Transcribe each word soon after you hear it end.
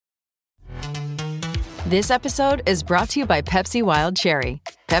This episode is brought to you by Pepsi Wild Cherry.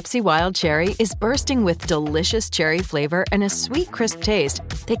 Pepsi Wild Cherry is bursting with delicious cherry flavor and a sweet, crisp taste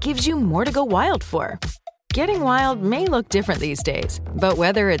that gives you more to go wild for. Getting wild may look different these days, but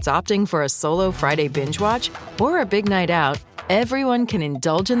whether it's opting for a solo Friday binge watch or a big night out, everyone can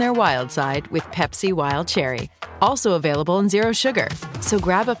indulge in their wild side with Pepsi Wild Cherry. Also available in Zero Sugar. So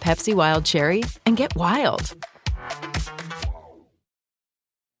grab a Pepsi Wild Cherry and get wild.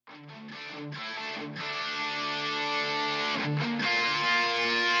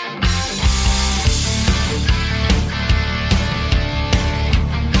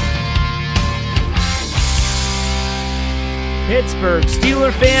 Pittsburgh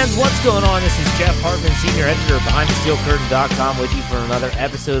Steelers fans, what's going on? This is Jeff Hartman, senior editor of BehindTheSteelCurtain.com, with you for another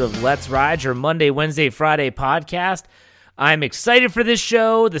episode of Let's Ride, your Monday, Wednesday, Friday podcast. I'm excited for this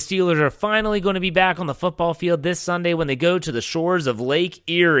show. The Steelers are finally going to be back on the football field this Sunday when they go to the shores of Lake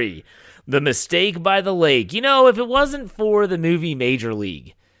Erie. The Mistake by the Lake. You know, if it wasn't for the movie Major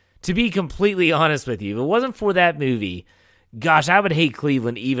League, to be completely honest with you, if it wasn't for that movie, gosh, I would hate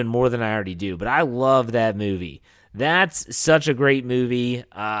Cleveland even more than I already do, but I love that movie. That's such a great movie.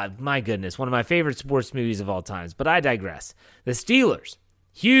 My goodness, one of my favorite sports movies of all times. But I digress. The Steelers,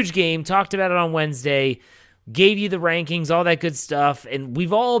 huge game. Talked about it on Wednesday. Gave you the rankings, all that good stuff. And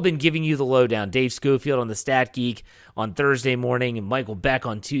we've all been giving you the lowdown. Dave Schofield on the Stat Geek on Thursday morning and Michael Beck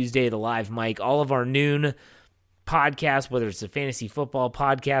on Tuesday, the Live Mic. All of our noon podcasts, whether it's the Fantasy Football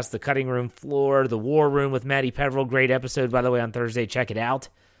Podcast, the Cutting Room Floor, the War Room with Matty Peverill. Great episode, by the way, on Thursday. Check it out.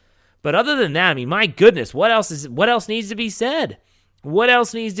 But other than that, I mean, my goodness, what else needs to be said? What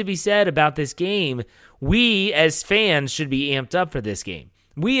else needs to be said about this game? We as fans should be amped up for this game.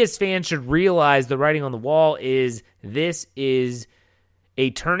 We as fans should realize the writing on the wall is this is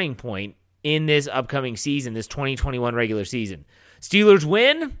a turning point in this upcoming season, this 2021 regular season. Steelers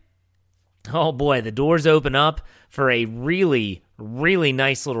win. Oh boy, the doors open up for a really, really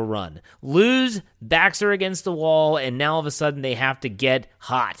nice little run. Lose, backs are against the wall, and now all of a sudden they have to get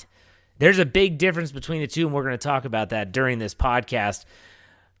hot. There's a big difference between the two, and we're going to talk about that during this podcast.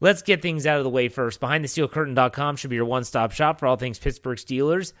 Let's get things out of the way first. BehindTheSteelCurtain.com should be your one-stop shop for all things Pittsburgh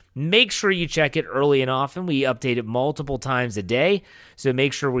Steelers. Make sure you check it early and often. We update it multiple times a day, so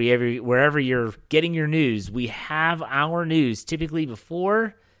make sure wherever you're getting your news, we have our news typically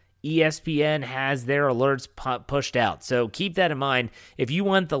before ESPN has their alerts pushed out. So keep that in mind. If you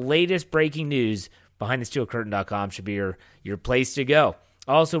want the latest breaking news, BehindTheSteelCurtain.com should be your place to go.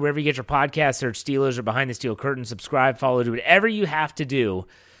 Also, wherever you get your podcast, search Steelers or Behind the Steel Curtain. Subscribe, follow, do whatever you have to do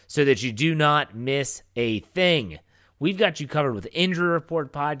so that you do not miss a thing. We've got you covered with Injury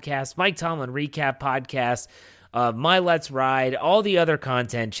Report podcast, Mike Tomlin recap podcast, My Let's Ride, all the other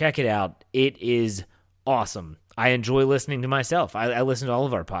content. Check it out. It is awesome. I enjoy listening to myself. I listen to all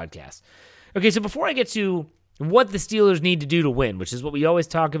of our podcasts. Okay, so before I get to what the Steelers need to do to win, which is what we always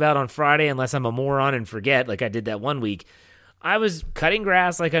talk about on Friday, unless I'm a moron and forget, like I did that one week, I was cutting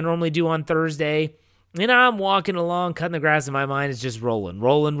grass like I normally do on Thursday, and I'm walking along, cutting the grass, and my mind is just rolling.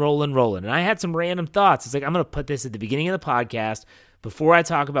 And I had some random thoughts. It's like, I'm going to put this at the beginning of the podcast before I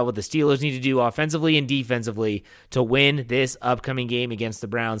talk about what the Steelers need to do offensively and defensively to win this upcoming game against the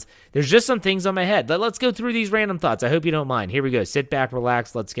Browns. There's just some things on my head. Let's go through these random thoughts. I hope you don't mind. Here we go. Sit back,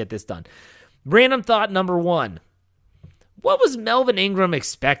 relax. Let's get this done. Random thought number one. What was Melvin Ingram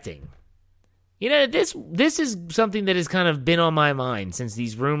expecting? You know, this is something that has kind of been on my mind since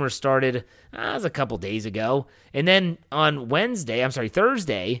these rumors started. It was a couple days ago. And then on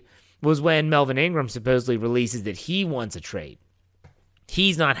Thursday, was when Melvin Ingram supposedly releases that he wants a trade.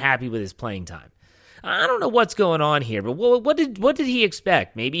 He's not happy with his playing time. I don't know what's going on here, but what did he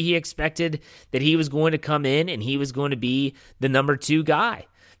expect? Maybe he expected that he was going to come in and he was going to be the number 2 guy.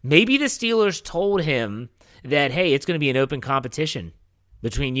 Maybe the Steelers told him that, hey, it's going to be an open competition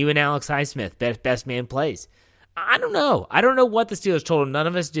between you and Alex Highsmith, best man plays. I don't know. I don't know what the Steelers told him. None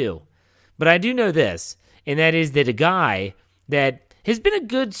of us do. But I do know this, and that is that a guy that has been a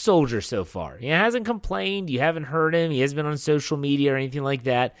good soldier so far. He hasn't complained. You haven't heard him. He hasn't been on social media or anything like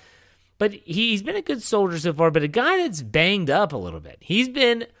that. But he's been a good soldier so far, but a guy that's banged up a little bit. He's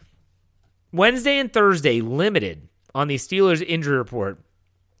been Wednesday and Thursday limited on the Steelers injury report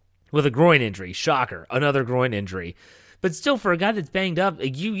with a groin injury. Shocker, another groin injury. But still, for a guy that's banged up,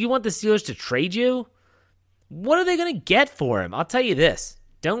 you want the Steelers to trade you? What are they going to get for him? I'll tell you this.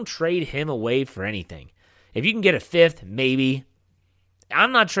 Don't trade him away for anything. If you can get a 5th, maybe.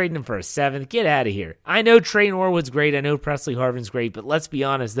 I'm not trading him for a 7th. Get out of here. I know Trey Norwood's great. I know Presley Harvin's great. But let's be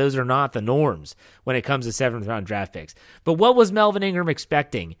honest, those are not the norms when it comes to 7th-round draft picks. But what was Melvin Ingram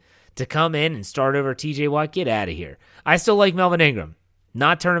expecting? To come in and start over TJ Watt? Get out of here. I still like Melvin Ingram.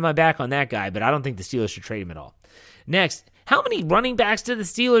 Not turning my back on that guy, but I don't think the Steelers should trade him at all. Next, how many running backs do the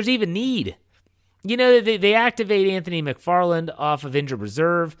Steelers even need? You know, they activate Anthony McFarland off of injured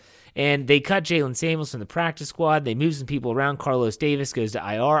reserve, and they cut Jalen Samuels from the practice squad. They move some people around. Carlos Davis goes to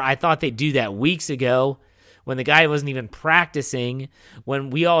IR. I thought they'd do that weeks ago when the guy wasn't even practicing, when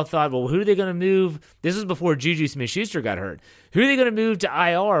we all thought, well, who are they going to move? This was before Juju Smith-Schuster got hurt. Who are they going to move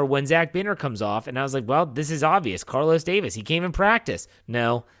to IR when Zach Banner comes off? And I was like, well, this is obvious. Carlos Davis. He came in practice.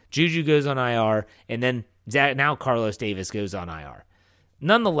 No, Juju goes on IR, and then now Carlos Davis goes on IR.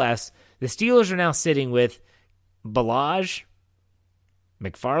 Nonetheless, the Steelers are now sitting with Ballage,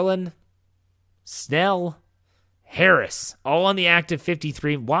 McFarland, Snell, Harris, all on the active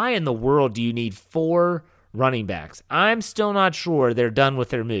 53. Why in the world do you need 4 running backs? I'm still not sure they're done with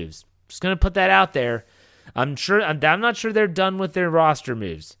their moves. Just going to put that out there. I'm not sure they're done with their roster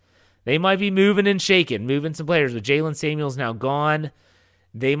moves. They might be moving and shaking, moving some players. With Jalen Samuels now gone,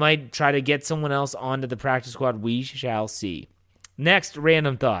 they might try to get someone else onto the practice squad. We shall see. Next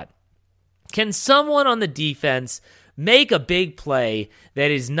random thought. Can someone on the defense make a big play that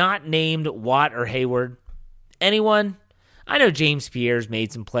is not named Watt or Hayward? Anyone? I know James Pierre's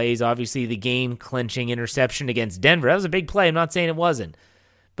made some plays. Obviously, the game-clinching interception against Denver. That was a big play. I'm not saying it wasn't.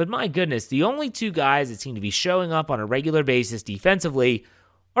 But my goodness, the only 2 guys that seem to be showing up on a regular basis defensively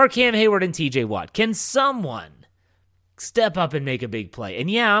are Cam Hayward and TJ Watt. Can someone step up and make a big play? And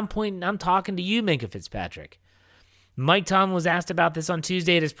yeah, I'm talking to you, Minkah Fitzpatrick. Mike Tomlin was asked about this on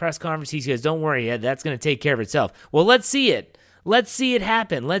Tuesday at his press conference. He goes, don't worry, that's going to take care of itself. Well, let's see it. Let's see it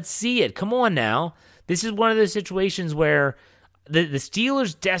happen. Let's see it. Come on now. This is one of those situations where the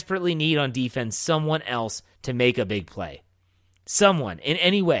Steelers desperately need on defense someone else to make a big play. Someone, in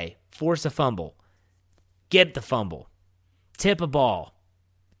any way, force a fumble, get the fumble, tip a ball,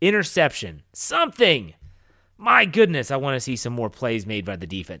 interception, something. My goodness, I want to see some more plays made by the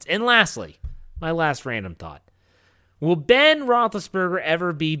defense. And lastly, my last random thought. Will Ben Roethlisberger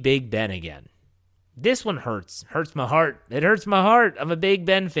ever be Big Ben again? This one hurts my heart. It hurts my heart. I'm a Big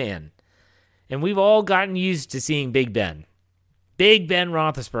Ben fan. And we've all gotten used to seeing Big Ben. Big Ben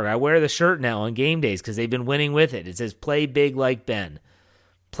Roethlisberger. I wear the shirt now on game days because they've been winning with it. It says, play big like Ben.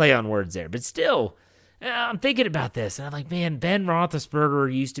 Play on words there. But still, I'm thinking about this, and I'm like, man, Ben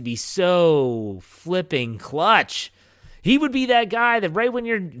Roethlisberger used to be so flipping clutch. He would be that guy that right when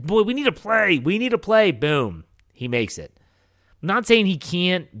we need to play, boom, he makes it. I'm not saying he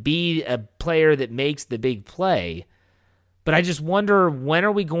can't be a player that makes the big play, but I just wonder, when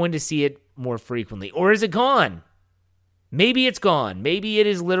are we going to see it more frequently? Or is it gone? Maybe it's gone. Maybe it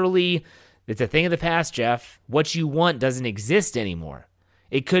is literally, it's a thing of the past, Jeff. What you want doesn't exist anymore.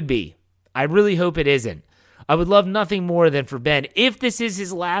 It could be. I really hope it isn't. I would love nothing more than for Ben, if this is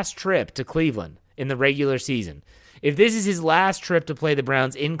his last trip to Cleveland in the regular season, if this is his last trip to play the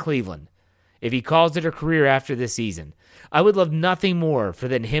Browns in Cleveland, if he calls it a career after this season, I would love nothing more for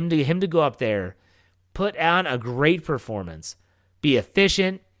than him to go up there, put on a great performance, be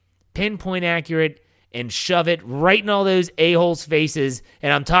efficient, pinpoint accurate, and shove it right in all those a-holes' faces.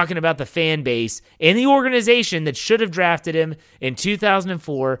 And I'm talking about the fan base and the organization that should have drafted him in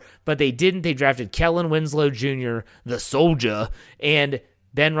 2004, but they didn't. They drafted Kellen Winslow Jr., the soldier, and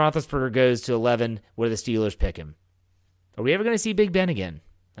Ben Roethlisberger goes to 11 where the Steelers pick him. Are we ever going to see Big Ben again?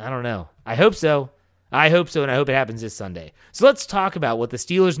 I don't know. I hope so. And I hope it happens this Sunday. So let's talk about what the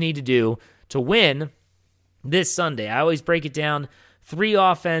Steelers need to do to win this Sunday. I always break it down 3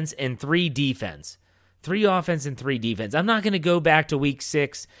 offense and 3 defense. 3 offense and 3 defense. I'm not going to go back to week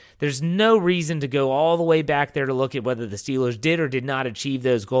 6. There's no reason to go all the way back there to look at whether the Steelers did or did not achieve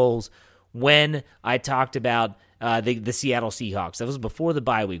those goals when I talked about the Seattle Seahawks. That was before the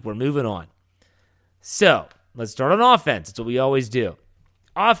bye week. We're moving on. So let's start on offense. That's what we always do.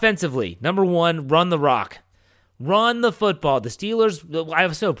 Offensively, number 1, run the rock. Run the football. The Steelers, I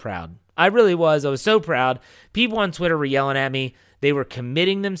was so proud. I really was. I was so proud. People on Twitter were yelling at me. They were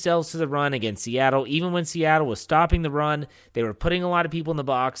committing themselves to the run against Seattle. Even when Seattle was stopping the run, they were putting a lot of people in the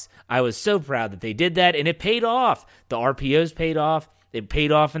box. I was so proud that they did that, and it paid off. The RPOs paid off. It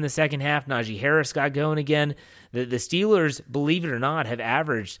paid off in the second half. Najee Harris got going again. The Steelers, believe it or not, have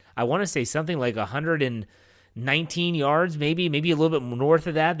averaged, I want to say something like 119 yards, maybe a little bit north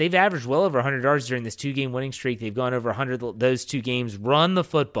of that. They've averaged well over 100 yards during this 2-game winning streak. They've gone over 100 those 2 games. Run the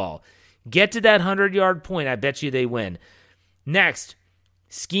football. Get to that 100-yard point. I bet you they win. Next,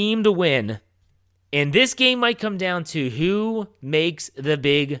 scheme to win. And this game might come down to who makes the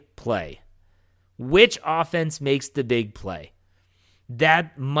big play. Which offense makes the big play?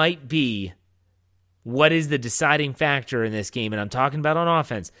 That might be what is the deciding factor in this game. And I'm talking about on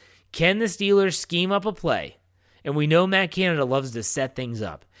offense. Can the Steelers scheme up a play And we know Matt Canada loves to set things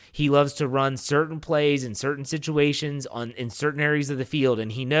up. He loves to run certain plays in certain situations in certain areas of the field,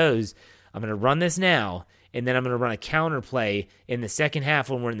 and he knows, I'm going to run this now, and then I'm going to run a counter play in the second half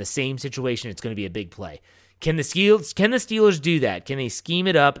when we're in the same situation. It's going to be a big play. Can the Steelers do that? Can they scheme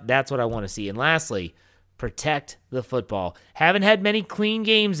it up? That's what I want to see. And lastly, protect the football. Haven't had many clean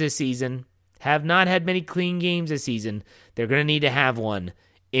games this season. Have not had many clean games this season. They're going to need to have one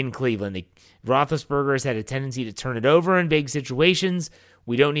in Cleveland. Roethlisberger has had a tendency to turn it over in big situations.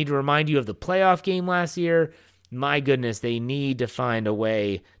 We don't need to remind you of the playoff game last year. My goodness, they need to find a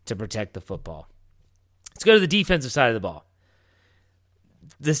way to protect the football. Let's go to the defensive side of the ball.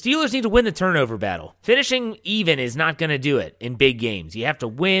 The Steelers need to win the turnover battle. Finishing even is not going to do it in big games. You have to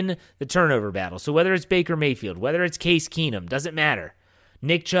win the turnover battle. So whether it's Baker Mayfield, whether it's Case Keenum, doesn't matter.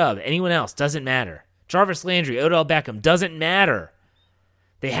 Nick Chubb, anyone else, doesn't matter. Jarvis Landry, Odell Beckham, doesn't matter.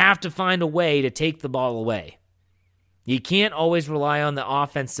 They have to find a way to take the ball away. You can't always rely on the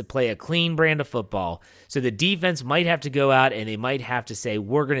offense to play a clean brand of football, so the defense might have to go out and they might have to say,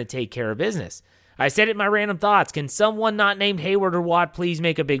 we're going to take care of business. I said it in my random thoughts. Can someone not named Hayward or Watt please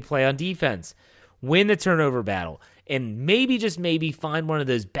make a big play on defense? Win the turnover battle, and maybe, just maybe, find one of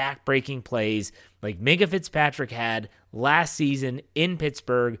those back-breaking plays like Minkah Fitzpatrick had last season in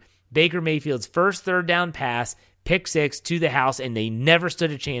Pittsburgh. Baker Mayfield's first third down pass, pick six to the house, and they never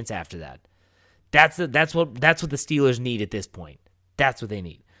stood a chance after that. That's what the Steelers need at this point. That's what they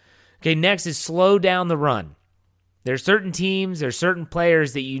need. Okay, next is slow down the run. There's certain teams, there's certain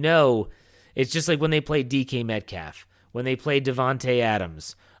players that you know, it's just like when they played DK Metcalf, when they played Devontae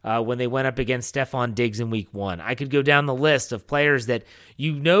Adams, when they went up against Stephon Diggs in week 1. I could go down the list of players that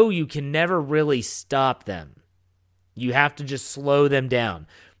you know you can never really stop them. You have to just slow them down.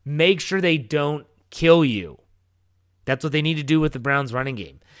 Make sure they don't kill you. That's what they need to do with the Browns running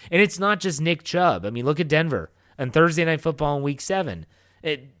game. And it's not just Nick Chubb. I mean, look at Denver on Thursday Night Football in week 7.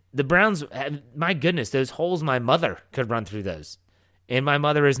 The Browns, my goodness, those holes my mother could run through those. And my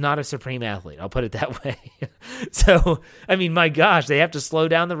mother is not a supreme athlete. I'll put it that way. So, I mean, my gosh, they have to slow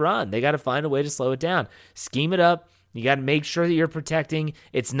down the run. They got to find a way to slow it down. Scheme it up. You got to make sure that you're protecting.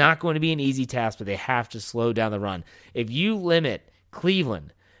 It's not going to be an easy task, but they have to slow down the run. If you limit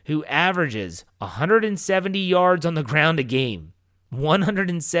Cleveland, who averages 170 yards on the ground a game,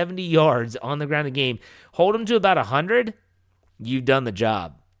 170 yards on the ground a game, hold them to about 100, you've done the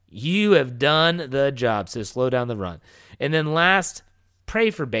job. You have done the job, so slow down the run. And then last,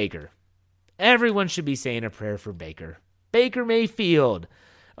 pray for Baker. Everyone should be saying a prayer for Baker. Baker Mayfield.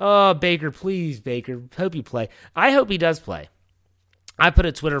 Oh, Baker, please, Baker. Hope you play. I hope he does play. I put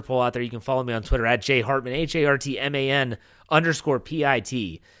a Twitter poll out there. You can follow me on Twitter at jhartman,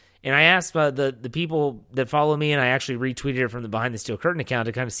 HARTMAN_PIT. And I asked the people that follow me, and I actually retweeted it from the Behind the Steel Curtain account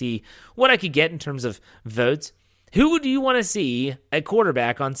to kind of see what I could get in terms of votes. Who do you want to see at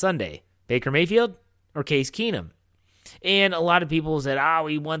quarterback on Sunday? Baker Mayfield or Case Keenum? And a lot of people said,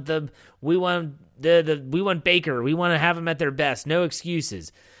 we want Baker. We want to have him at their best. No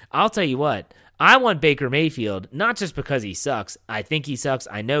excuses. I'll tell you what. I want Baker Mayfield, not just because he sucks. I think he sucks.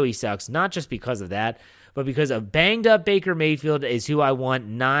 I know he sucks. Not just because of that, but because a banged-up Baker Mayfield is who I want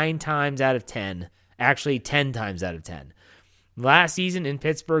 9 times out of 10. Actually, 10 times out of 10. Last season in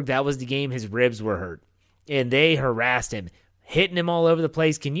Pittsburgh, that was the game his ribs were hurt. And they harassed him, hitting him all over the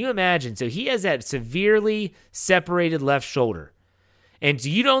place. Can you imagine? So he has that severely separated left shoulder. And so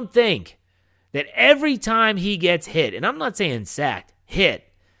you don't think that every time he gets hit, and I'm not saying sacked, hit,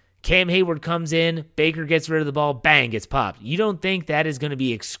 Cam Hayward comes in, Baker gets rid of the ball, bang, gets popped. You don't think that is going to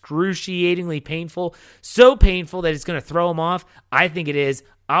be excruciatingly painful? So painful that it's going to throw him off? I think it is.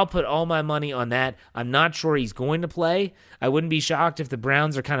 I'll put all my money on that. I'm not sure he's going to play. I wouldn't be shocked if the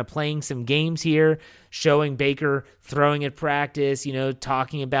Browns are kind of playing some games here, showing Baker throwing at practice,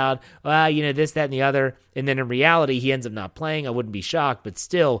 talking about, this, that, and the other. And then in reality, he ends up not playing. I wouldn't be shocked, but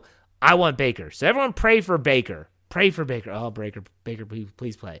still, I want Baker. So everyone pray for Baker. Pray for Baker. Oh, Baker,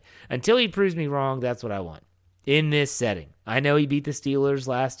 please play. Until he proves me wrong, that's what I want in this setting. I know he beat the Steelers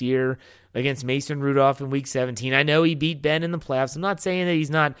last year against Mason Rudolph in Week 17. I know he beat Ben in the playoffs. I'm not saying that he's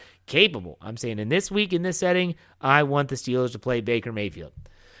not capable. I'm saying in this week, in this setting, I want the Steelers to play Baker Mayfield.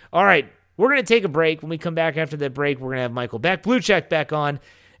 All right, we're going to take a break. When we come back after that break, we're going to have Michael Beck, Blue Check, back on,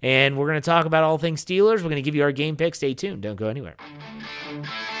 and we're going to talk about all things Steelers. We're going to give you our game pick. Stay tuned. Don't go anywhere.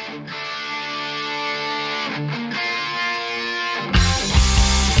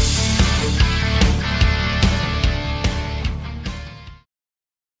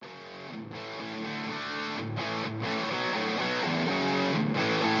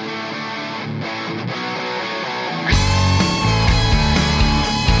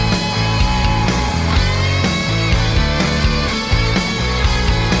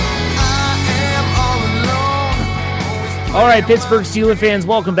 All right, Pittsburgh Steelers fans,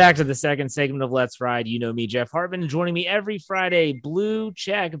 welcome back to the second segment of Let's Ride. You know me, Jeff Hartman, and joining me every Friday, Blue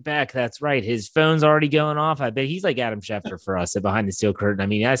Check Beck. That's right. His phone's already going off. I bet he's like Adam Schefter for us at Behind the Steel Curtain. I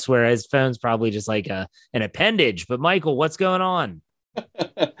mean, I swear his phone's probably just like an appendage. But Michael, what's going on?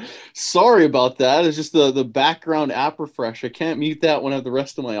 Sorry about that. It's just the background app refresh. I can't mute that when I have the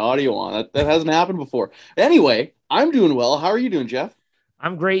rest of my audio on. That hasn't happened before. Anyway, I'm doing well. How are you doing, Jeff?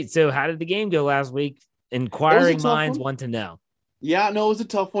 I'm great. So how did the game go last week? Inquiring minds want to know. Yeah, no, it was a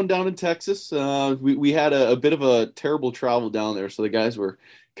tough one down in Texas. We had a bit of a terrible travel down there, so the guys were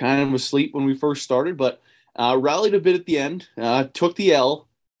kind of asleep when we first started, but rallied a bit at the end, took the L,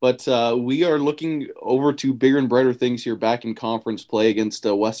 but we are looking over to bigger and brighter things here back in conference play against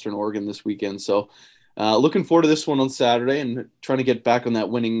Western Oregon this weekend. So looking forward to this one on Saturday and trying to get back on that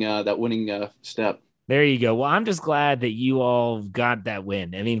winning step. There you go. Well, I'm just glad that you all got that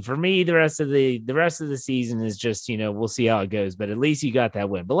win. I mean, for me, the rest of the season is just, we'll see how it goes, but at least you got that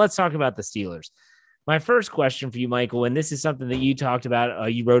win. But let's talk about the Steelers. My first question for you, Michael, and this is something that you talked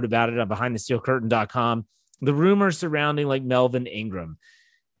about, you wrote about it on BehindTheSteelCurtain.com, the rumors surrounding like Melvin Ingram.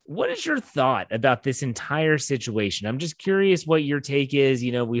 What is your thought about this entire situation? I'm just curious what your take is.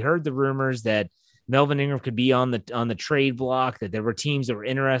 We heard the rumors that Melvin Ingram could be on the trade block, that there were teams that were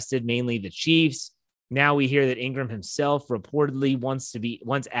interested, mainly the Chiefs. Now we hear that Ingram himself reportedly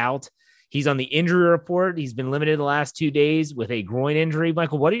wants out. He's on the injury report. He's been limited the last 2 days with a groin injury.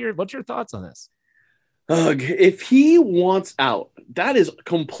 Michael, what's your thoughts on this? If he wants out, that is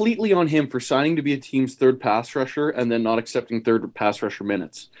completely on him for signing to be a team's third pass rusher and then not accepting third pass rusher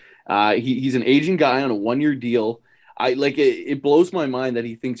minutes. He's an aging guy on a 1-year deal. It blows my mind that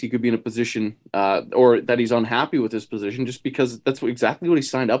he thinks he could be in a position or that he's unhappy with his position just because that's exactly what he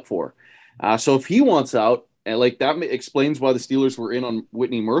signed up for. So if he wants out, and that explains why the Steelers were in on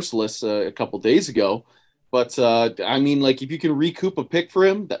Whitney Merciless a couple days ago. But if you can recoup a pick for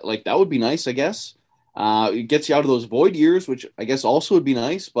him, that would be nice, I guess. It gets you out of those void years, which I guess also would be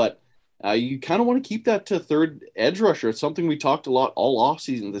nice. But you kind of want to keep that to third edge rusher. It's something we talked a lot all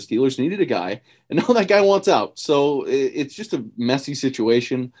offseason. The Steelers needed a guy, and now that guy wants out. So it's just a messy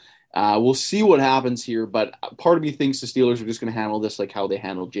situation. We'll see what happens here, but part of me thinks the Steelers are just going to handle this like how they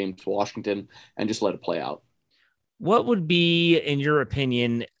handled James Washington and just let it play out. What would be, in your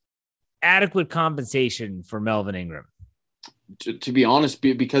opinion, adequate compensation for Melvin Ingram? To be honest,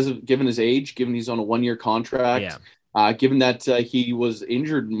 given his age, given he's on a 1-year contract, given that he was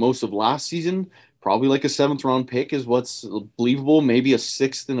injured most of last season, probably like a 7th-round pick is what's believable, maybe a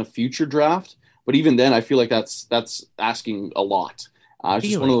 6th in a future draft. But even then, I feel like that's asking a lot. It's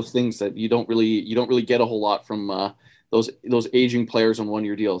just one of those things that you don't really get a whole lot from those aging players on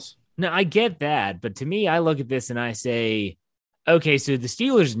 1-year deals. No, I get that, but to me, I look at this and I say, okay, so the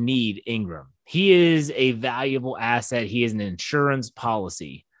Steelers need Ingram. He is a valuable asset. He is an insurance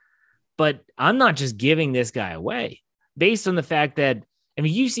policy, but I'm not just giving this guy away based on the fact that, I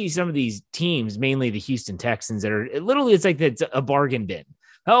mean, you see some of these teams, mainly the Houston Texans, that are literally, it's like it's a bargain bin.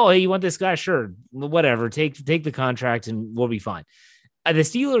 Oh, hey, you want this guy? Sure. Whatever. Take the contract and we'll be fine. The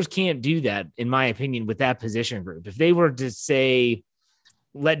Steelers can't do that, in my opinion, with that position group. If they were to say,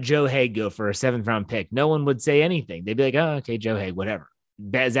 let Joe Haeg go for a 7th-round pick, no one would say anything. They'd be like, oh, okay, Joe Haeg, whatever.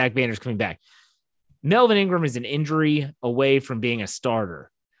 Zach Banner's coming back. Melvin Ingram is an injury away from being a starter.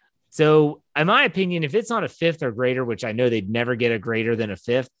 So, in my opinion, if it's not a 5th or greater, which I know they'd never get a greater than a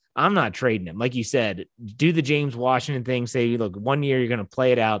 5th, I'm not trading him. Like you said, do the James Washington thing. Say, look, 1 year, you're going to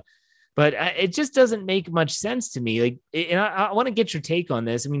play it out. But it just doesn't make much sense to me. And I want to get your take on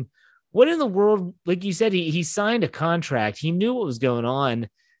this. I mean, what in the world, like you said, he signed a contract. He knew what was going on.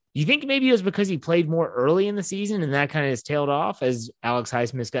 You think maybe it was because he played more early in the season and that kind of has tailed off as Alex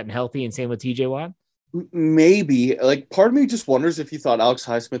Highsmith's gotten healthy, and same with TJ Watt? Maybe. Part of me just wonders if he thought Alex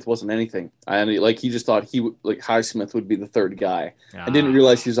Highsmith wasn't anything. And he just thought Highsmith would be the third guy. I didn't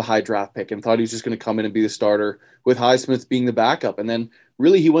realize he was a high draft pick and thought he was just going to come in and be the starter with Highsmith being the backup. And then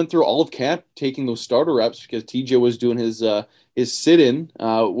really he went through all of camp taking those starter reps because TJ was doing his sit-in,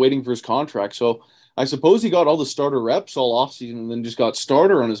 waiting for his contract. So I suppose he got all the starter reps all offseason and then just got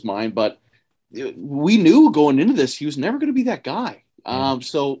starter on his mind. But we knew going into this he was never going to be that guy.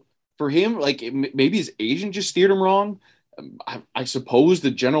 So for him, maybe his agent just steered him wrong. I suppose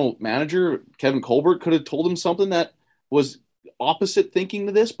the general manager, Kevin Colbert, could have told him something that was opposite thinking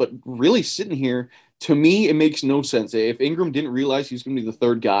to this, but really sitting here, to me, it makes no sense. If Ingram didn't realize he was going to be the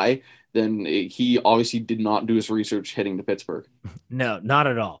third guy, then he obviously did not do his research heading to Pittsburgh. No, not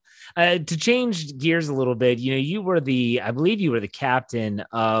at all. To change gears a little bit, I believe you were the captain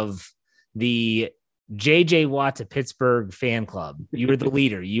of the JJ Watt to Pittsburgh fan club. You were the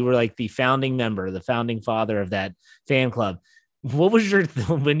leader. You were like the founding member, the founding father of that fan club. What was your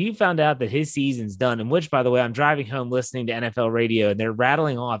when you found out that his season's done? And which, by the way, I'm driving home listening to NFL radio, and they're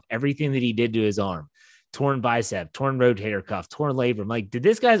rattling off everything that he did to his arm: torn bicep, torn rotator cuff, torn labrum. Like, did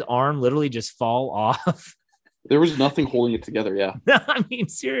this guy's arm literally just fall off? There was nothing holding it together. Yeah, I mean,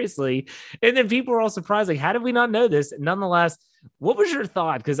 seriously. And then people were all surprised. Like, how did we not know this? Nonetheless, what was your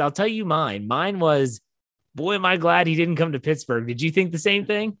thought? Because I'll tell you mine. Mine was, boy, am I glad he didn't come to Pittsburgh. Did you think the same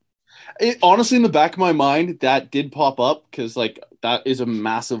thing? Honestly, in the back of my mind, that did pop up because like that is a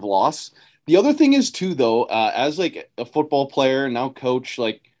massive loss. The other thing is too, though, as like a football player and now coach,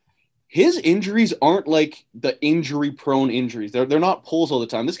 like his injuries aren't like the injury-prone injuries. They're not pulls all the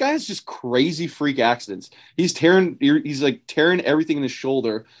time. This guy has just crazy freak accidents. He's tearing everything in his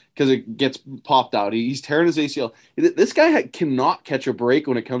shoulder because it gets popped out. He's tearing his ACL. This guy cannot catch a break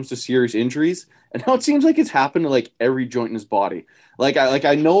when it comes to serious injuries. And now it seems like it's happened to like every joint in his body.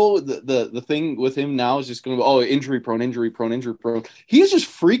 I know the thing with him now is just going to go, injury prone. He's just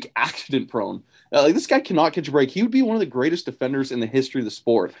freak accident prone. This guy cannot catch a break. He would be one of the greatest defenders in the history of the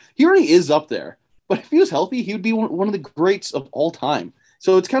sport. He already is up there, but if he was healthy, he would be one of the greats of all time.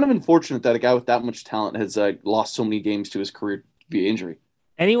 So it's kind of unfortunate that a guy with that much talent has lost so many games to his career via injury.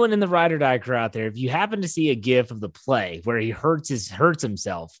 Anyone in the ride or die crew out there, if you happen to see a GIF of the play where he hurts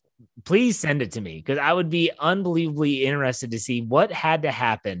himself, please send it to me, because I would be unbelievably interested to see what had to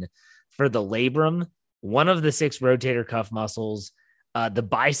happen for the labrum, one of the 6 rotator cuff muscles, the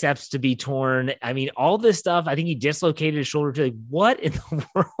biceps to be torn. I mean, all this stuff. I think he dislocated his shoulder too. Like, what in the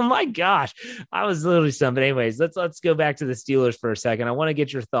world? Oh my gosh. I was literally stunned. But anyways, let's go back to the Steelers for a second. I want to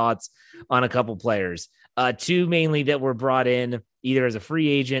get your thoughts on a couple players. 2 mainly that were brought in either as a free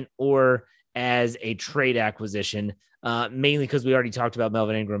agent or as a trade acquisition, mainly because we already talked about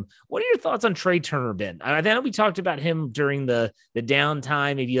Melvin Ingram. What are your thoughts on Trey Turner been? I know we talked about him during the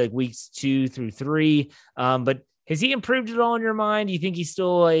downtime, maybe like weeks 2 through 3, but has he improved at all in your mind? Do you think he's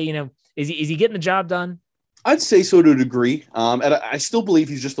still is he getting the job done? I'd say so to a degree. And I still believe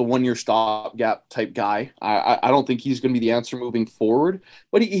he's just a one-year stopgap type guy. I don't think he's going to be the answer moving forward,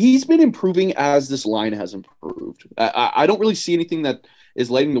 but he's been improving as this line has improved. I don't really see anything that is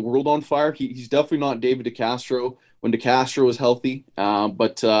lighting the world on fire. He's definitely not David DeCastro when DeCastro was healthy,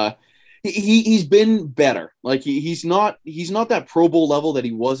 but he's been better. Like he's not that Pro Bowl level that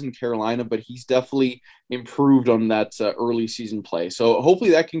he was in Carolina, but he's definitely improved on that early season play. So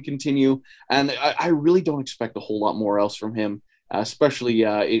hopefully that can continue. And I really don't expect a whole lot more else from him, especially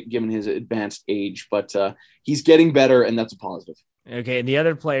given his advanced age. But he's getting better, and that's a positive. Okay, and the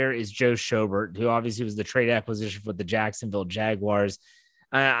other player is Joe Schobert, who obviously was the trade acquisition for the Jacksonville Jaguars.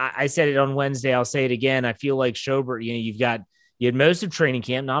 I said it on Wednesday. I'll say it again. I feel like Schobert, you had most of training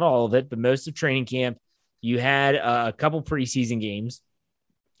camp, not all of it, but most of training camp. You had a couple preseason games.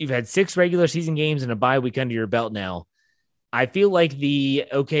 You've had 6 regular season games and a bye week under your belt now. I feel like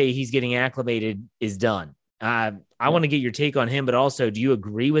he's getting acclimated is done. I want to get your take on him, but also, do you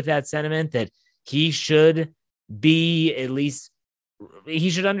agree with that sentiment that he should be he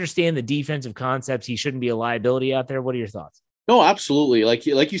should understand the defensive concepts? He shouldn't be a liability out there. What are your thoughts? No, absolutely. Like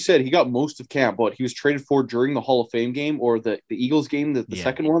you said, he got most of camp, but he was traded for during the Hall of Fame game or the Eagles game, the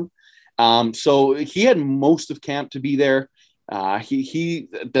second one. So he had most of camp to be there. He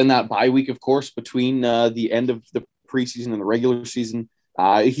then that bye week, of course, between the end of the preseason and the regular season,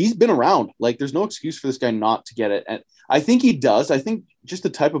 he's been around. Like there's no excuse for this guy not to get it. And I think he does. I think just the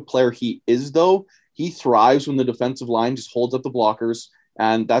type of player he is, though, he thrives when the defensive line just holds up the blockers.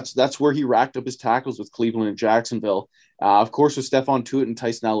 And that's where he racked up his tackles with Cleveland and Jacksonville. Of course, with Stephon Tuitt and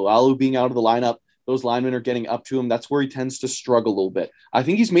Tyson Alualu being out of the lineup, those linemen are getting up to him. That's where he tends to struggle a little bit. I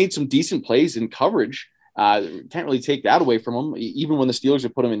think he's made some decent plays in coverage. Can't really take that away from him, even when the Steelers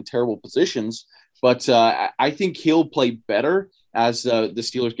have put him in terrible positions. But I think he'll play better as the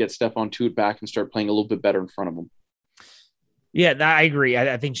Steelers get Stephon Tuitt back and start playing a little bit better in front of him. Yeah, I agree.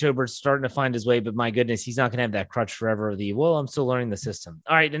 I think Schobert's starting to find his way, but my goodness, he's not going to have that crutch forever. I'm still learning the system.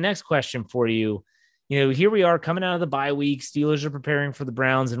 All right, the next question for you. Here we are coming out of the bye week. Steelers are preparing for the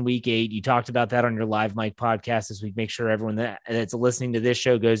Browns in week 8. You talked about that on your Live Mike podcast this week. Make sure everyone that's listening to this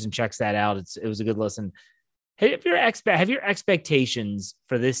show goes and checks that out. It was a good listen. Have your expectations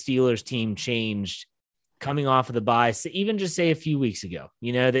for this Steelers team changed coming off of the bye? So even just say a few weeks ago,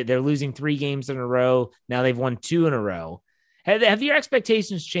 they're losing 3 games in a row. Now they've won 2 in a row. Have your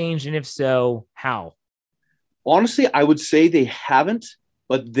expectations changed? And if so, how? Honestly, I would say they haven't,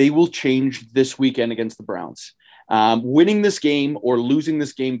 but they will change this weekend against the Browns. Winning this game or losing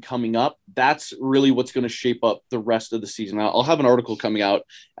this game coming up, that's really what's going to shape up the rest of the season. I'll have an article coming out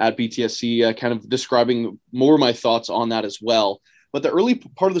at BTSC kind of describing more of my thoughts on that as well. But the early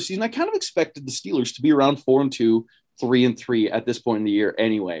part of the season, I kind of expected the Steelers to be around 4-2, 3-3 at this point in the year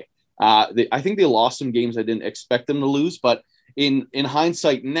anyway. I think they lost some games I didn't expect them to lose, but in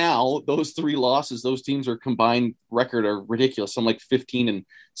hindsight now, those 3 losses, those teams are combined record are ridiculous. Some like 15-6,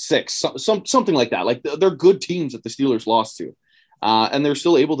 something like that. Like they're good teams that the Steelers lost to, and they're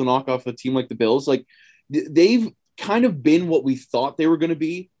still able to knock off a team like the Bills. Like they've kind of been what we thought they were going to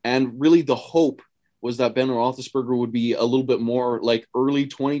be, and really the hope was that Ben Roethlisberger would be a little bit more like early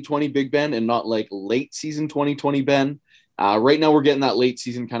 2020 Big Ben and not like late season 2020 Ben. Right now we're getting that late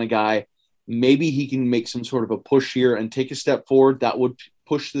season kind of guy. Maybe he can make some sort of a push here and take a step forward that would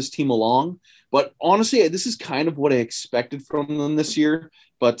push this team along. But honestly, this is kind of what I expected from them this year.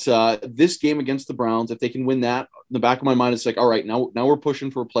 But this game against the Browns, if they can win that, in the back of my mind, it's like, all right, now we're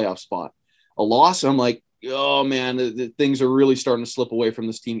pushing for a playoff spot. A loss, I'm like, oh man, the things are really starting to slip away from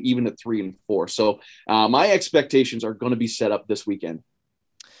this team, even at 3-4. So my expectations are going to be set up this weekend.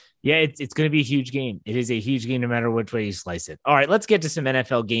 Yeah, it's going to be a huge game. It is a huge game no matter which way you slice it. All right, let's get to some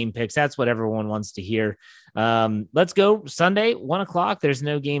NFL game picks. That's what everyone wants to hear. Let's go Sunday, 1:00. There's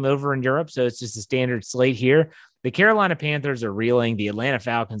no game over in Europe, so it's just a standard slate here. The Carolina Panthers are reeling. The Atlanta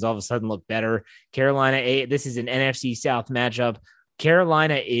Falcons all of a sudden look better. This is an NFC South matchup.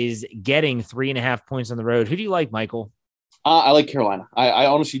 Carolina is getting 3.5 points on the road. Who do you like, Michael? I like Carolina. I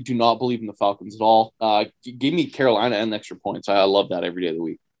honestly do not believe in the Falcons at all. Give me Carolina and extra points. I love that every day of the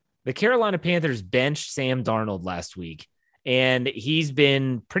week. The Carolina Panthers benched Sam Darnold last week, and he's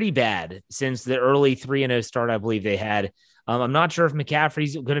been pretty bad since the early 3-0 start I believe they had. I'm not sure if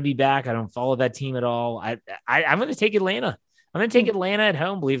McCaffrey's going to be back. I don't follow that team at all. I'm going to take Atlanta. I'm going to take Atlanta at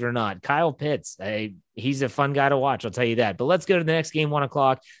home, believe it or not. Kyle Pitts, he's a fun guy to watch, I'll tell you that. But let's go to the next game,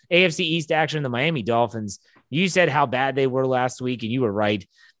 1:00. AFC East action, the Miami Dolphins. You said how bad they were last week, and you were right.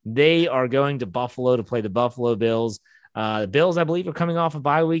 They are going to Buffalo to play the Buffalo Bills. The Bills, I believe, are coming off a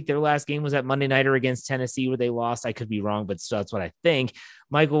bye week. Their last game was at Monday Nighter against Tennessee where they lost. I could be wrong, but that's what I think.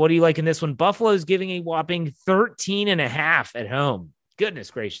 Michael, what do you like in this one? Buffalo's giving a whopping 13.5 at home.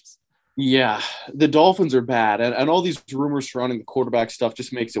 Goodness gracious. Yeah, the Dolphins are bad. And all these rumors surrounding the quarterback stuff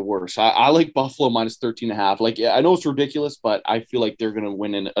just makes it worse. I like Buffalo minus 13.5. Like, I know it's ridiculous, but I feel like they're going to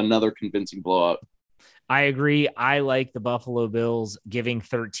win in another convincing blowout. I agree. I like the Buffalo Bills giving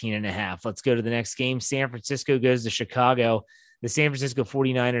 13.5. Let's go to the next game. San Francisco goes to Chicago. The San Francisco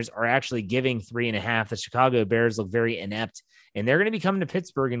 49ers are actually giving 3.5. The Chicago Bears look very inept, and they're going to be coming to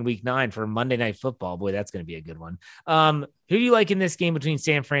Pittsburgh in week 9 for Monday Night Football. Boy, that's going to be a good one. Who do you like in this game between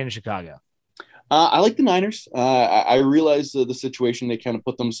San Fran and Chicago? I like the Niners. I realize the situation they kind of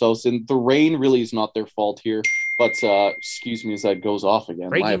put themselves in. The rain really is not their fault here. But excuse me as that goes off again.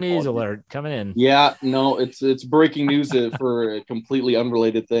 Breaking news alert coming in. Yeah, no, it's breaking news for a completely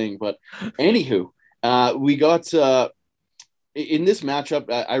unrelated thing. But anywho, we got in this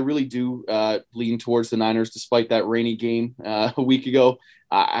matchup, I really do lean towards the Niners despite that rainy game a week ago.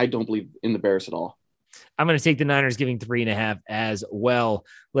 I don't believe in the Bears at all. I'm going to take the Niners giving 3.5 as well.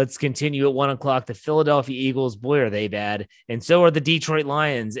 Let's continue at 1:00. The Philadelphia Eagles, boy, are they bad. And so are the Detroit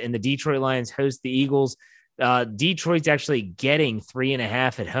Lions. And the Detroit Lions host the Eagles. Detroit's actually getting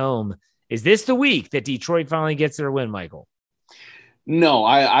 3.5 at home. Is this the week that Detroit finally gets their win, Michael? No,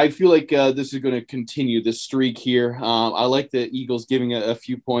 I feel like this is going to continue this streak here. I like the Eagles giving a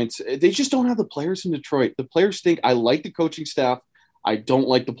few points. They just don't have the players in Detroit. The players stink. I like the coaching staff. I don't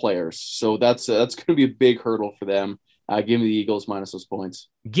like the players. So that's going to be a big hurdle for them. Give me the Eagles minus those points.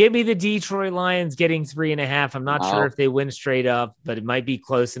 Give me the Detroit Lions getting 3.5. I'm not sure if they win straight up, but it might be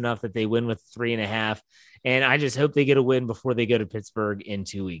close enough that they win with 3.5. And I just hope they get a win before they go to Pittsburgh in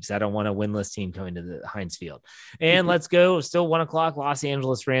 2 weeks. I don't want a winless team coming to the Heinz Field. And let's go. Still 1:00. Los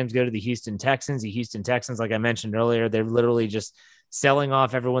Angeles Rams go to the Houston Texans. The Houston Texans, like I mentioned earlier, they're literally just selling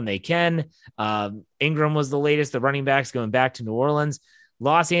off everyone they can. Ingram was the latest. The running backs going back to New Orleans.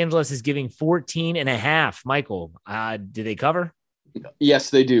 Los Angeles is giving 14.5. Michael, do they cover?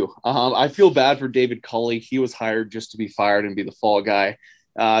 Yes, they do. I feel bad for David Culley. He was hired just to be fired and be the fall guy.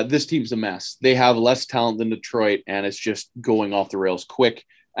 This team's a mess. They have less talent than Detroit, and it's just going off the rails quick.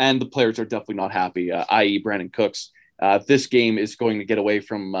 And the players are definitely not happy, i.e. Brandon Cooks. This game is going to get away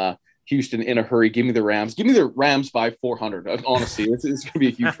from Houston in a hurry. Give me the Rams. Give me the Rams by 400. Honestly, it's going to be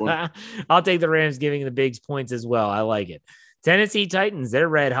a huge one. I'll take the Rams giving the bigs points as well. I like it. Tennessee Titans, they're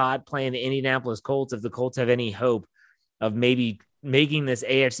red hot playing the Indianapolis Colts. If the Colts have any hope of maybe making this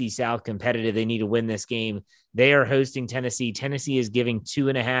AFC South competitive. They need to win this game. They are hosting Tennessee. Tennessee is giving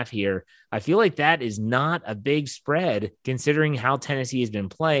 2.5 here. I feel like that is not a big spread considering how Tennessee has been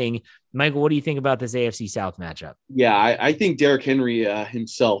playing. Michael, what do you think about this AFC South matchup? Yeah, I think Derrick Henry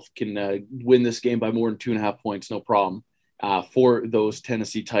himself can win this game by more than 2.5 points, no problem, for those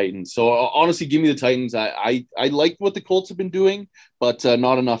Tennessee Titans. So honestly, give me the Titans. I like what the Colts have been doing, but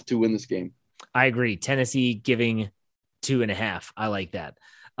not enough to win this game. I agree. Tennessee giving 2.5. I like that.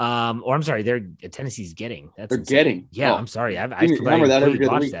 Or I'm sorry, Tennessee's getting. They're insane. Getting. Yeah, oh. I'm sorry. I remember that every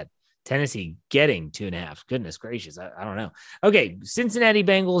watched that. Tennessee getting 2.5. Goodness gracious. I don't know. Okay. Cincinnati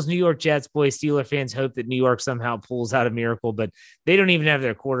Bengals, New York Jets. Boy, Steeler fans hope that New York somehow pulls out a miracle, but they don't even have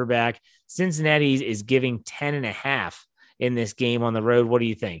their quarterback. Cincinnati is giving 10.5 in this game on the road. What do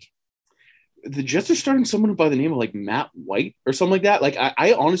you think? The Jets are starting someone by the name of like Matt White or something like that. Like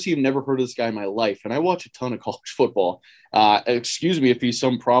I honestly have never heard of this guy in my life, and I watch a ton of college football. Excuse me if he's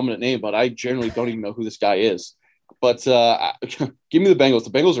some prominent name, but I generally don't even know who this guy is. But give me the Bengals. The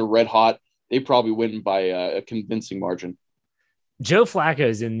Bengals are red hot. They probably win by a convincing margin. Joe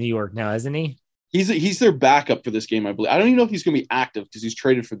Flacco's in New York now, isn't he? He's their backup for this game, I believe. I don't even know if he's going to be active because he's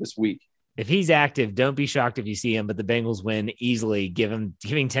traded for this week. If he's active, don't be shocked if you see him, but the Bengals win easily. Giving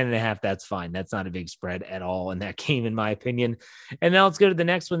 10.5. That's fine. That's not a big spread at all in that game, in my opinion. And now let's go to the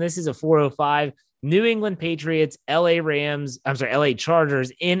next one. This is a 405 New England Patriots, LA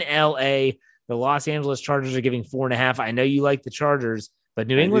Chargers in LA. The Los Angeles Chargers are giving 4.5. I know you like the Chargers, but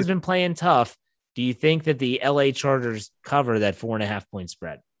New England's been playing tough. Do you think that the LA Chargers cover that 4.5 point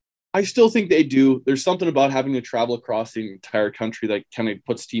spread? I still think they do. There's something about having to travel across the entire country that kind of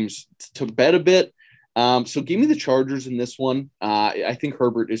puts teams to bed a bit. So give me the Chargers in this one. I think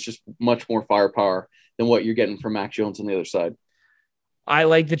Herbert is just much more firepower than what you're getting from Mac Jones on the other side. I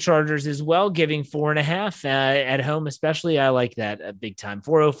like the Chargers as well, giving 4.5 at home, especially. I like that big time.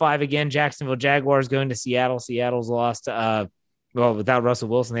 405 again, Jacksonville Jaguars going to Seattle. Seattle's lost. Without Russell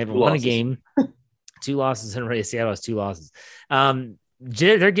Wilson, they haven't won a game. 2 losses in a race. Seattle has 2 losses.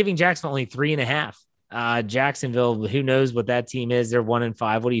 They're giving Jacksonville only 3.5. Jacksonville, who knows what that team is? They're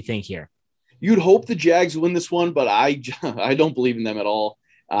 1-5. What do you think here? You'd hope the Jags win this one, but I don't believe in them at all.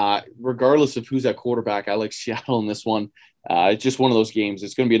 Regardless of who's at quarterback, I like Seattle in this one. It's just one of those games.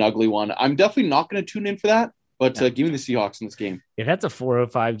 It's going to be an ugly one. I'm definitely not going to tune in for that, but give me the Seahawks in this game. If that's a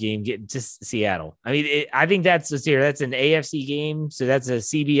 405 game, get just Seattle. I mean, I think that's an AFC game, so that's a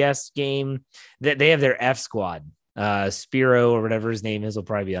CBS game. That they have their F squad. Spiro or whatever his name is will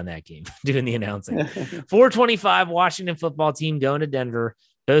probably be on that game doing the announcing. 425 Washington football team going to Denver.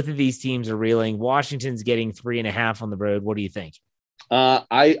 Both of these teams are reeling. Washington's getting 3.5 on the road. What do you think?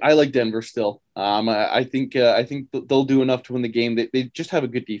 I like Denver still. I think they'll do enough to win the game. They just have a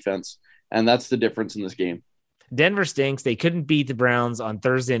good defense, and that's the difference in this game. Denver stinks. They couldn't beat the Browns on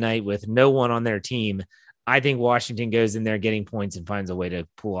Thursday night with no one on their team. I think Washington goes in there getting points and finds a way to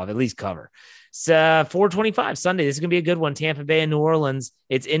pull off, at least cover. So 425 Sunday. This is going to be a good one. Tampa Bay and New Orleans.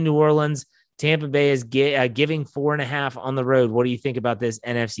 It's in New Orleans. Tampa Bay is giving 4.5 on the road. What do you think about this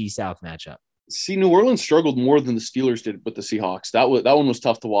NFC South matchup? See, New Orleans struggled more than the Steelers did with the Seahawks. That one was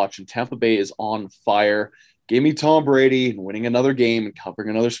tough to watch, and Tampa Bay is on fire. Give me Tom Brady and winning another game and covering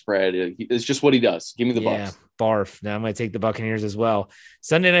another spread. It's just what he does. Give me the Bucs. Barf. Now I'm going to take the Buccaneers as well.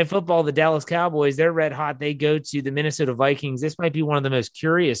 Sunday Night Football, the Dallas Cowboys, they're red hot. They go to the Minnesota Vikings. This might be one of the most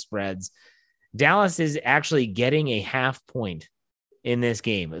curious spreads. Dallas is actually getting a 0.5 point in this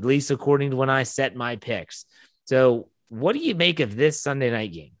game, at least according to when I set my picks. So what do you make of this Sunday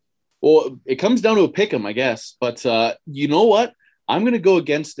night game? Well, it comes down to a pick 'em, I guess. But you know what? I'm going to go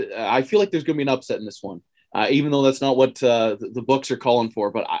against it. I feel like there's going to be an upset in this one, even though that's not what the books are calling for.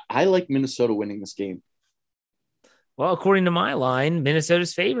 But I like Minnesota winning this game. Well, according to my line,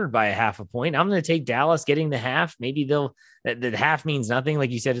 Minnesota's favored by a 0.5 point. I'm going to take Dallas getting the half. Maybe the half means nothing.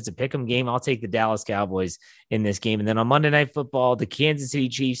 Like you said, it's a pick'em game. I'll take the Dallas Cowboys in this game. And then on Monday Night Football, the Kansas City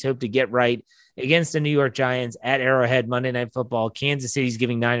Chiefs hope to get right against the New York Giants at Arrowhead. Monday Night Football. Kansas City's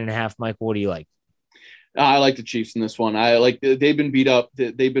giving 9.5. Michael, what do you like? I like the Chiefs in this one. They've been beat up.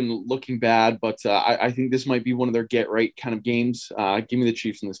 They've been looking bad, but I think this might be one of their get right kind of games. Give me the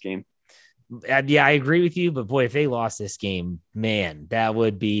Chiefs in this game. Yeah, I agree with you, but boy, if they lost this game, man, that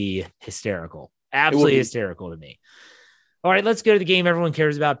would be hysterical. Absolutely hysterical to me. All right, let's go to the game everyone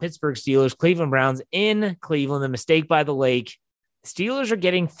cares about. Pittsburgh Steelers, Cleveland Browns in Cleveland, the mistake by the lake. Steelers are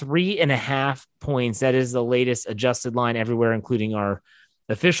getting 3.5 points. That is the latest adjusted line everywhere, including our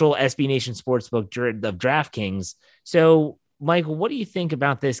official SB Nation Sportsbook of DraftKings. So, Michael, what do you think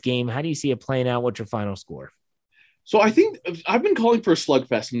about this game? How do you see it playing out? What's your final score? So I think I've been calling for a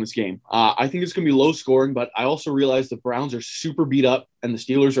slugfest in this game. I think it's going to be low scoring, but I also realize the Browns are super beat up and the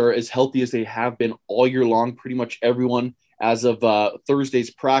Steelers are as healthy as they have been all year long. Pretty much everyone as of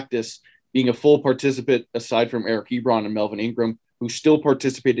Thursday's practice being a full participant aside from Eric Ebron and Melvin Ingram, who still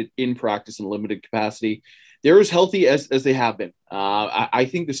participated in practice in limited capacity. They're as healthy as they have been. I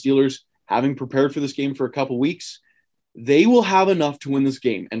think the Steelers, having prepared for this game for a couple weeks, they will have enough to win this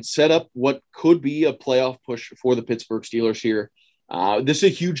game and set up what could be a playoff push for the Pittsburgh Steelers here. This is a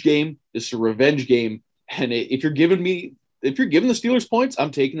huge game. This is a revenge game. And if you're giving the Steelers points,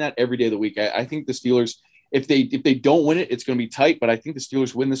 I'm taking that every day of the week. I think the Steelers, if they don't win it, it's going to be tight, but I think the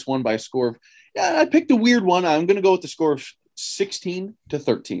Steelers win this one by a score of, I picked a weird one. I'm going to go with the score of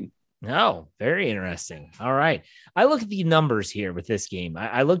 16-13. Oh, very interesting. All right. I look at the numbers here with this game.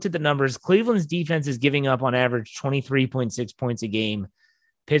 I looked at the numbers. Cleveland's defense is giving up on average 23.6 points a game.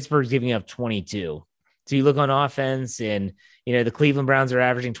 Pittsburgh's giving up 22. So you look on offense and, the Cleveland Browns are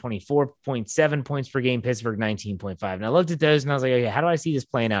averaging 24.7 points per game, Pittsburgh 19.5. And I looked at those and I was like, okay, how do I see this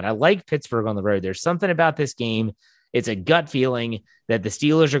playing out? I like Pittsburgh on the road. There's something about this game. It's a gut feeling that the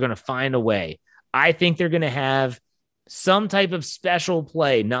Steelers are going to find a way. I think they're going to have some type of special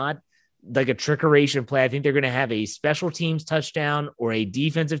play, not like a trickeration play. I think they're going to have a special teams touchdown or a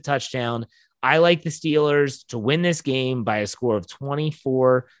defensive touchdown. I like the Steelers to win this game by a score of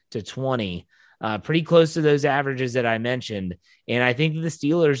 24-20, pretty close to those averages that I mentioned. And I think that the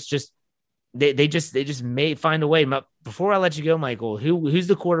Steelers they just may find a way. Before I let you go, Michael, who's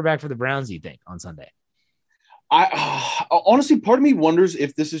the quarterback for the Browns, you think, on Sunday? I honestly, part of me wonders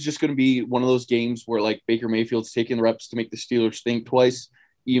if this is just going to be one of those games where like Baker Mayfield's taking the reps to make the Steelers think twice,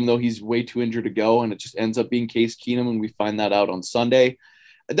 even though he's way too injured to go, and it just ends up being Case Keenum, and we find that out on Sunday.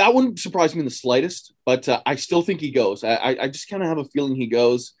 That wouldn't surprise me in the slightest, but I still think he goes. I just kind of have a feeling he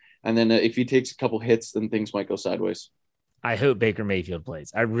goes, and then if he takes a couple hits, then things might go sideways. I hope Baker Mayfield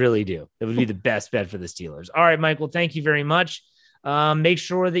plays. I really do. It would be the best bet for the Steelers. All right, Michael, thank you very much. Make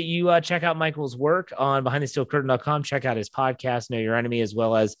sure that you check out Michael's work on BehindTheSteelCurtain.com. Check out his podcast, Know Your Enemy, as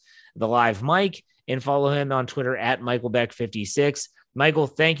well as the Live Mic, and follow him on Twitter at MichaelBeck56. Michael,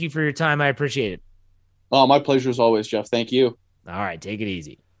 thank you for your time. I appreciate it. Oh, my pleasure as always, Jeff. Thank you. All right, take it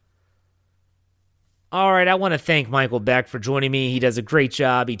easy. All right, I want to thank Michael Beck for joining me. He does a great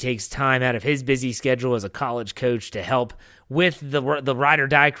job. He takes time out of his busy schedule as a college coach to help with the Ride or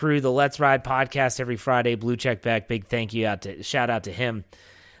Die crew, the Let's Ride podcast every Friday. Blue Check Beck, big thank you shout out to him.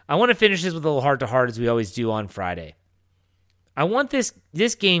 I want to finish this with a little heart-to-heart as we always do on Friday. I want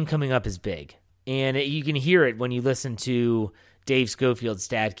this game coming up is big, and you can hear it when you listen to Dave Schofield,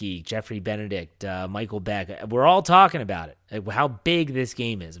 Stat Geek, Jeffrey Benedict, Michael Beck. We're all talking about it, like how big this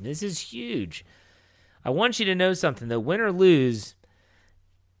game is. I mean, this is huge. I want you to know something, though. Win or lose,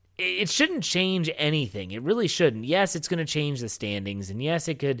 it shouldn't change anything. It really shouldn't. Yes, it's going to change the standings, and yes,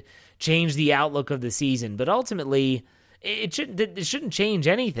 it could change the outlook of the season, but ultimately, it shouldn't change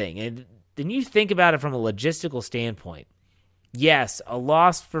anything. And then you think about it from a logistical standpoint. Yes, a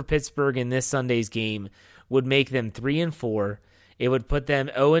loss for Pittsburgh in this Sunday's game would make them 3-4. It would put them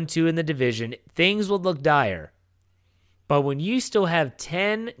 0-2 in the division. Things would look dire. But when you still have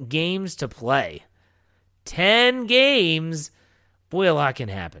 10 games to play, 10 games, boy, a lot can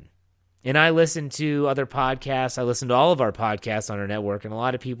happen. And I listen to other podcasts. I listen to all of our podcasts on our network, and a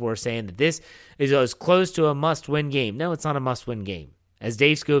lot of people are saying that this is as close to a must-win game. No, it's not a must-win game. As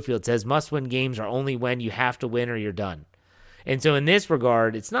Dave Schofield says, must-win games are only when you have to win or you're done. And so in this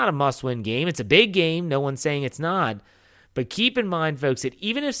regard, it's not a must-win game. It's a big game. No one's saying it's not. But keep in mind, folks, that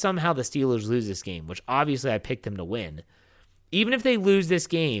even if somehow the Steelers lose this game, which obviously I picked them to win, even if they lose this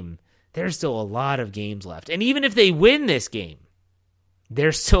game, there's still a lot of games left. And even if they win this game,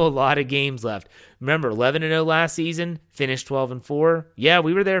 there's still a lot of games left. Remember, 11-0 last season, finished 12-4. Yeah,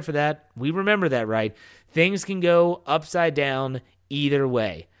 we were there for that. We remember that, right? Things can go upside down either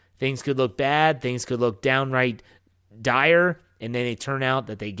way. Things could look bad. Things could look downright dire. And then they turn out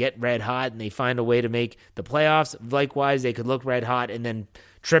that they get red hot and they find a way to make the playoffs. Likewise, they could look red hot and then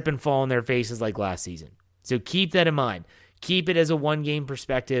trip and fall on their faces like last season. So keep that in mind. Keep it as a one-game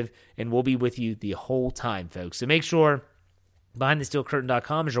perspective, and we'll be with you the whole time, folks. So make sure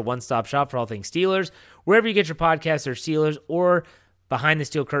BehindTheSteelCurtain.com is your one-stop shop for all things Steelers. Wherever you get your podcasts or Steelers or Behind the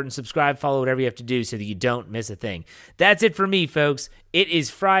Steel Curtain, subscribe, follow, whatever you have to do so that you don't miss a thing. That's it for me, folks. It is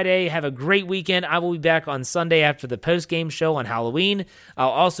Friday. Have a great weekend. I will be back on Sunday after the post-game show on Halloween. I'll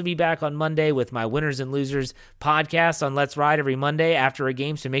also be back on Monday with my Winners and Losers podcast on Let's Ride every Monday after a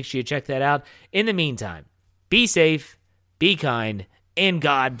game, so make sure you check that out. In the meantime, be safe, be kind, and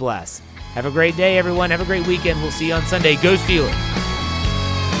God bless. Have a great day, everyone. Have a great weekend. We'll see you on Sunday. Go Steelers.